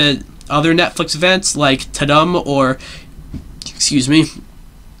compared to other Netflix events like Tadum or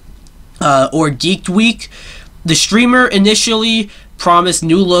Geeked Week. The streamer initially promised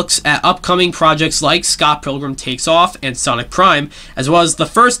new looks at upcoming projects like Scott Pilgrim Takes Off and Sonic Prime, as well as the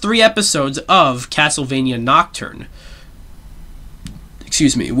first 3 episodes of Castlevania Nocturne.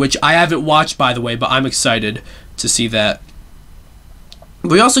 Which I haven't watched, by the way, but I'm excited to see that.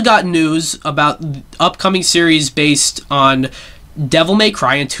 We also got news about upcoming series based on Devil May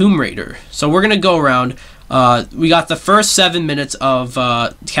Cry and Tomb Raider. So we're going to go around. We got the first 7 minutes of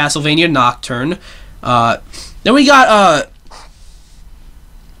Castlevania Nocturne. Then we got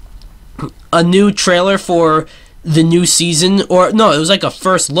a new trailer for the new season, or no, it was like a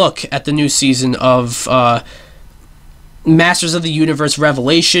first look at the new season of Masters of the Universe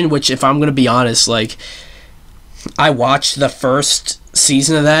Revelation, which, if I'm going to be honest, I watched the first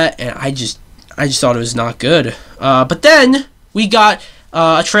season of that, and I just thought it was not good. But then we got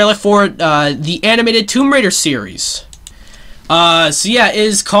a trailer for the animated Tomb Raider series. So yeah, it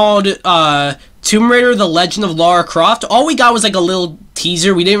is called Tomb Raider: The Legend of Lara Croft. All we got was a little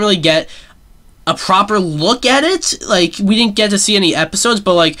teaser. We didn't really get a proper look at it. We didn't get to see any episodes,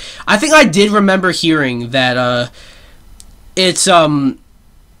 but I think I did remember hearing that it's what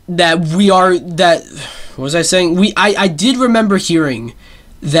was I saying? I did remember hearing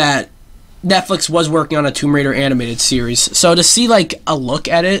that Netflix was working on a Tomb Raider animated series. So to see like a look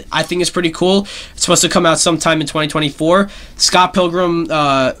at it, I think is pretty cool. It's supposed to come out sometime in 2024. Scott Pilgrim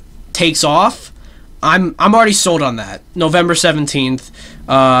takes off. I'm already sold on that. November 17th.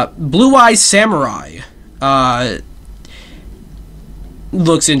 Blue Eyes Samurai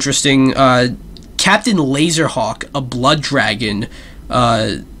looks interesting. Captain Laserhawk, a Blood Dragon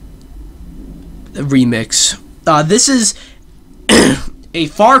remix. This is a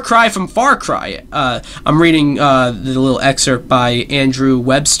Far Cry from Far Cry. I'm reading the little excerpt by Andrew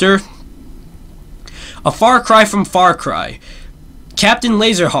Webster. A Far Cry from Far Cry. Captain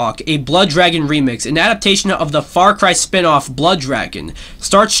Laserhawk, a Blood Dragon remix, an adaptation of the Far Cry spin-off Blood Dragon,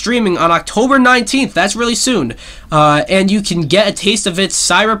 starts streaming on October 19th. That's really soon. And you can get a taste of its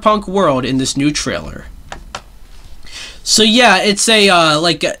cyberpunk world in this new trailer. So yeah, it's a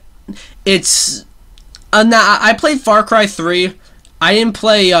I played Far Cry 3. I didn't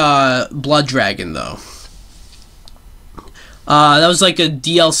play Blood Dragon though. That was like a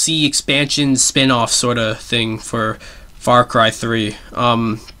DLC expansion spin-off sort of thing for Far Cry 3.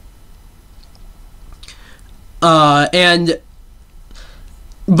 So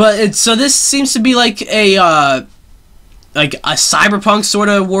this seems to be like a cyberpunk sort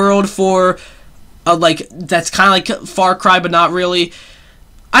of world for like that's kind of like Far Cry but not really.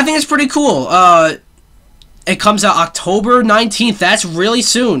 I think it's pretty cool. It comes out October 19th. That's really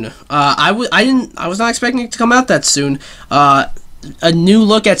soon. I was not expecting it to come out that soon. A new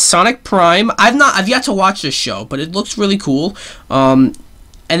look at Sonic Prime. I've yet to watch this show, but it looks really cool. And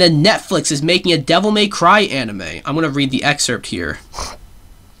then Netflix is making a Devil May Cry anime. I'm gonna read the excerpt here.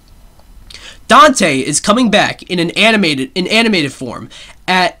 Dante is coming back in animated form.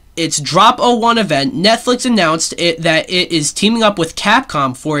 At its Drop 01 event, Netflix announced that it is teaming up with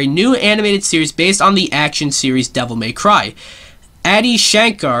Capcom for a new animated series based on the action series Devil May Cry. Adi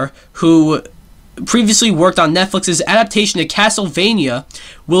Shankar, who previously worked on Netflix's adaptation of Castlevania,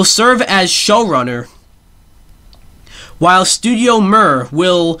 will serve as showrunner, while Studio Mir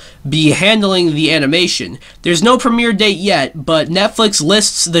will be handling the animation. There's no premiere date yet, but Netflix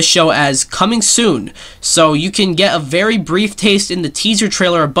lists the show as coming soon, so you can get a very brief taste in the teaser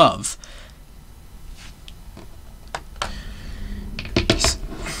trailer above.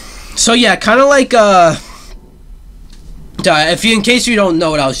 So yeah, kind of like in case you don't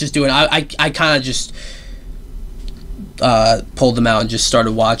know what I was just doing, I kind of just pulled them out and just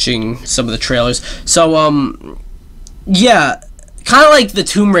started watching some of the trailers. So yeah, kind of like the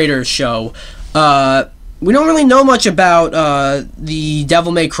Tomb Raider show. We don't really know much about the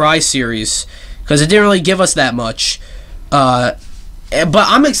Devil May Cry series because it didn't really give us that much. But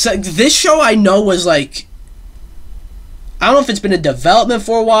I'm excited. This show I know was like, I don't know if it's been in development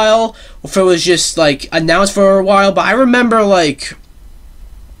for a while or if it was just like announced for a while, but I remember like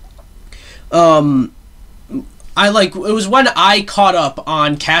it was when I caught up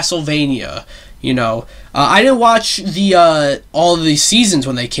on Castlevania, you know. I didn't watch the all of the seasons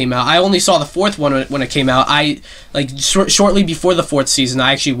when they came out. I only saw the fourth one when it came out. Shortly before the fourth season,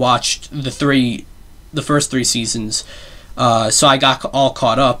 I actually watched the first three seasons. So I got all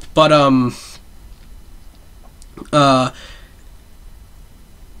caught up. But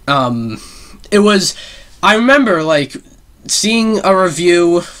it was, I remember like seeing a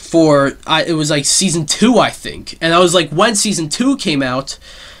review for it was like season 2, I think, and I was like when season 2 came out,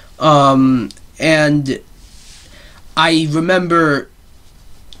 and I remember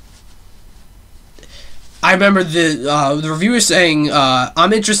the reviewer saying,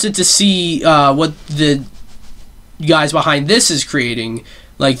 I'm interested to see what the guys behind this is creating.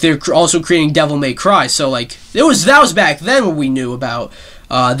 Like, they're also creating Devil May Cry. So, like, that was back then when we knew about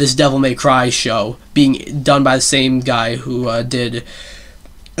this Devil May Cry show being done by the same guy who did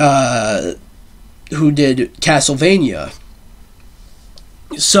Castlevania.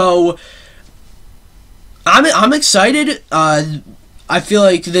 So I'm excited. I feel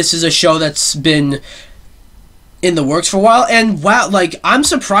like this is a show that's been in the works for a while, and wow, like I'm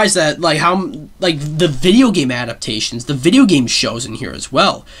surprised that like how like the video game adaptations, the video game shows in here as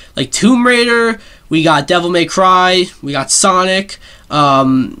well. Like Tomb Raider, we got Devil May Cry, we got Sonic,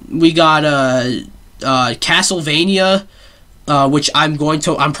 we got Castlevania, which I'm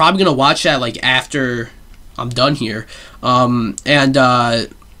probably gonna watch that like after I'm done here, and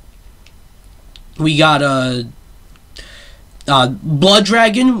we got Blood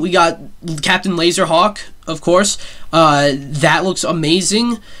Dragon, we got Captain Laserhawk, of course. That looks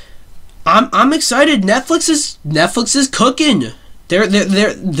amazing. I'm excited. Netflix is cooking.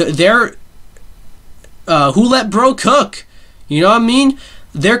 They're who let bro cook? You know what I mean?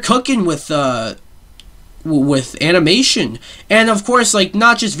 They're cooking with with animation, and of course, like,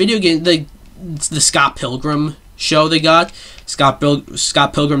 not just video game, the Scott Pilgrim show they got. Scott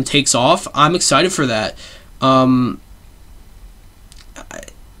Pilgrim Takes Off. I'm excited for that.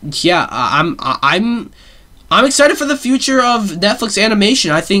 Yeah, I'm excited for the future of Netflix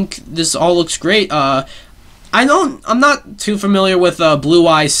animation. I think this all looks great. I'm not too familiar with Blue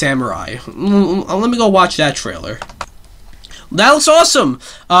Eye Samurai. Let me go watch that trailer. That looks awesome.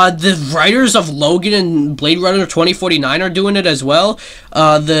 The writers of Logan and Blade Runner 2049 are doing it as well.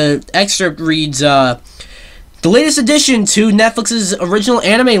 The excerpt reads, the latest addition to Netflix's original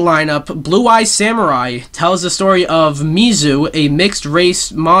anime lineup, Blue Eye Samurai, tells the story of Mizu, a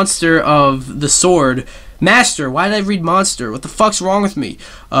mixed-race monster of the sword. Master, why did I read monster? What the fuck's wrong with me?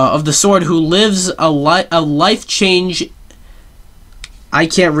 Of the sword, who lives a life change. I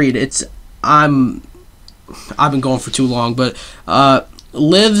can't read. I've been going for too long, but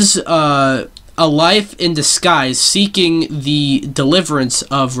lives a life in disguise, seeking the deliverance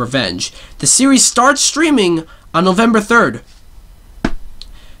of revenge. The series starts streaming on November 3rd.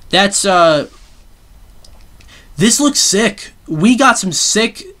 That's this looks sick. We got some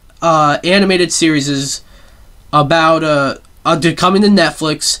sick animated series about coming to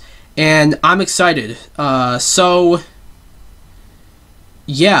Netflix, and I'm excited. So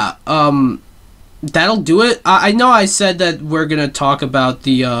yeah, that'll do it. I know I said that we're gonna talk about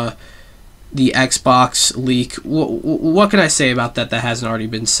the Xbox leak. What can I say about that hasn't already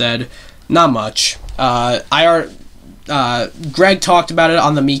been said? Not much. Greg talked about it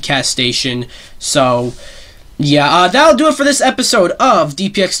on the MiiKcast station, so yeah, that'll do it for this episode of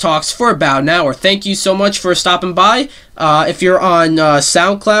DPX Talks for about an hour. Thank you so much for stopping by. If you're on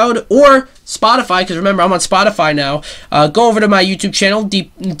SoundCloud or Spotify, because remember, I'm on Spotify now, go over to my YouTube channel,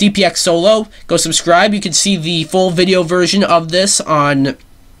 DPX Solo. Go subscribe. You can see the full video version of this on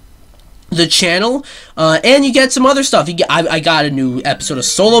the channel, and you get some other stuff. I got a new episode of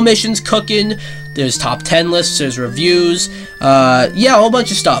Solo Missions cooking. There's top 10 lists. There's reviews. Yeah, a whole bunch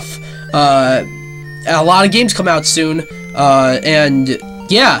of stuff. A lot of games come out soon, and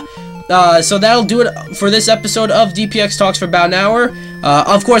yeah, so that'll do it for this episode of DPX Talks for about an hour.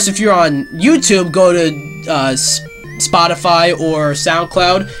 Of course, if you're on YouTube, go to Spotify or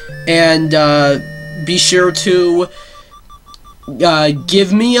SoundCloud, and be sure to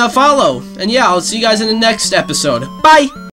give me a follow. And yeah, I'll see you guys in the next episode. Bye!